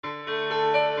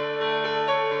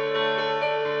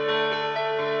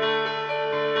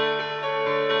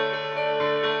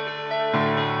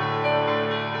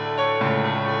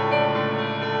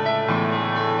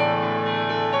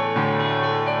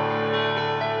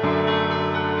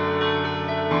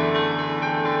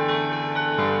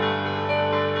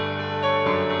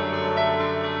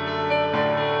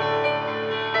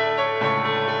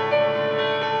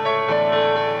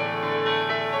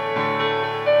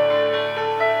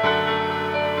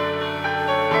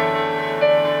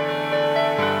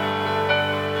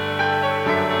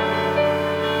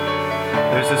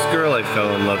this girl I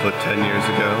fell in love with 10 years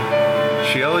ago.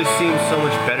 She always seemed so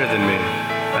much better than me.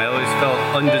 I always felt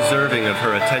undeserving of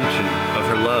her attention, of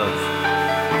her love.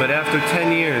 But after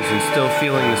 10 years and still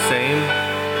feeling the same,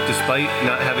 despite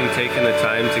not having taken the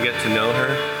time to get to know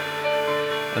her,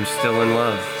 I'm still in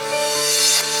love.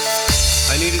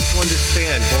 I needed to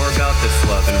understand more about this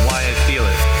love and why I feel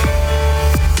it.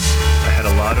 I had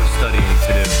a lot of studying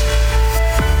to do.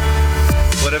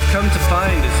 What I've come to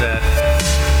find is that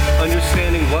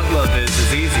understanding what love is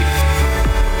easy.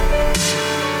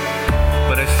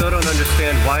 But I still don't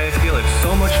understand why I feel it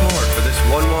so much more for this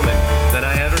one woman than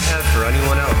I ever have for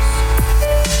anyone else.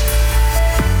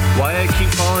 Why I keep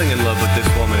falling in love with this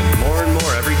woman more and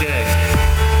more every day.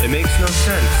 It makes no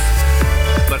sense,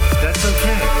 but that's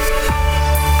okay.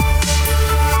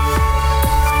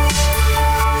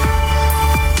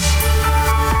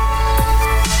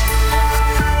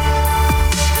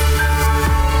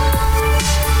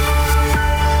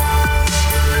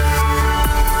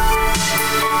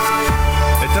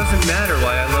 It doesn't matter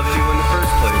why I loved you in the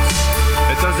first place.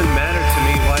 It doesn't matter to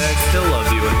me why I still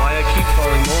love you and why I keep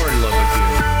falling more in love with you.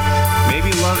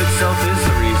 Maybe love itself is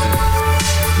the reason.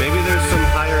 Maybe there's some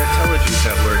higher intelligence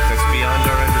at work that's beyond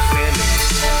our understanding.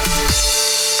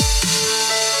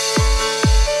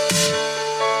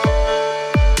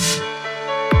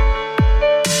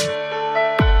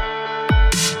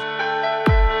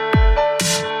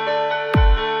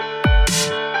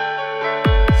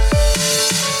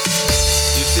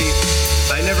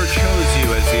 I never chose you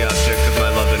as the object of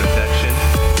my love and affection.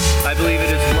 I believe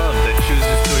it is love that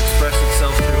chooses to express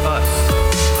itself through us.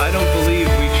 I don't believe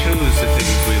we choose the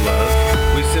things we love.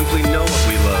 We simply know what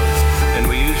we love, and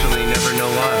we usually never know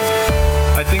why.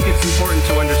 I think it's important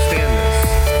to understand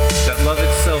this, that love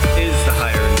itself is the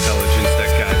higher intelligence that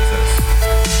guides us.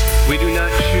 We do not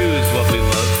choose what we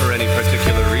love for any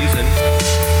particular reason.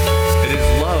 It is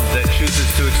love that chooses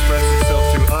to express itself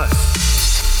through us.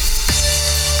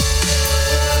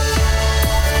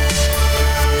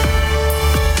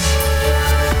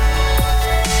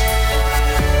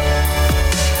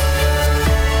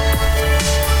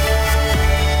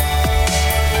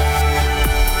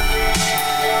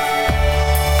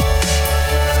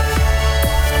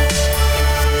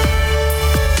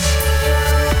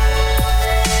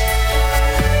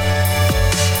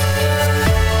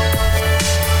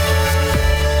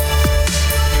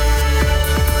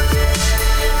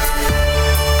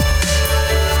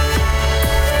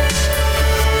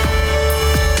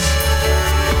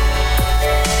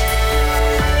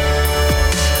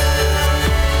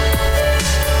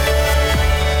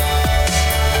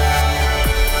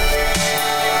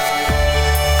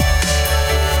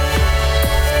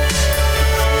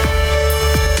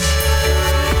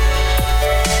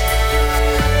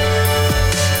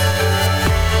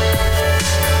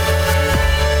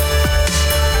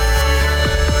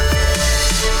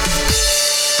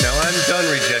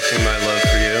 Rejecting my love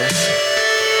for you.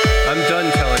 I'm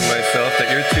done telling myself that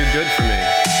you're too good for me,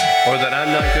 or that I'm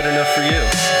not good enough for you.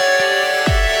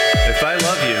 If I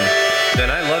love you, then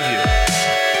I love you.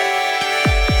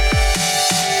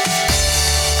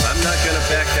 I'm not going to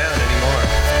back down anymore.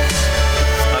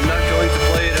 I'm not going to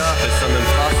play it off as some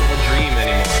impossible dream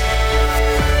anymore.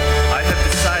 I have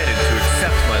decided to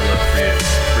accept my love for you,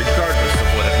 regardless of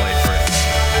what it might bring.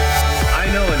 I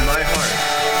know in my heart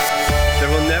there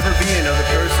will never be another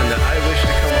person that I wish to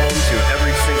come home to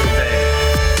every single day.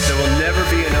 There will never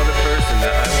be another person that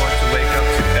I want to wake up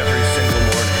to every single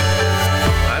morning.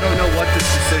 I don't know what this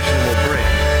decision will bring,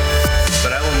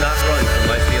 but I will not run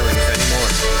from my feelings anymore.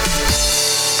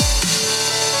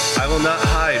 I will not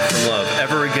hide from love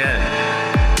ever again.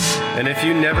 And if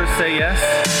you never say yes,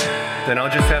 then I'll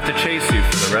just have to chase you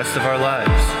for the rest of our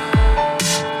lives.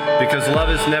 Because love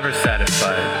is never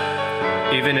satisfied,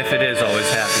 even if it is always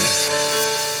happiness.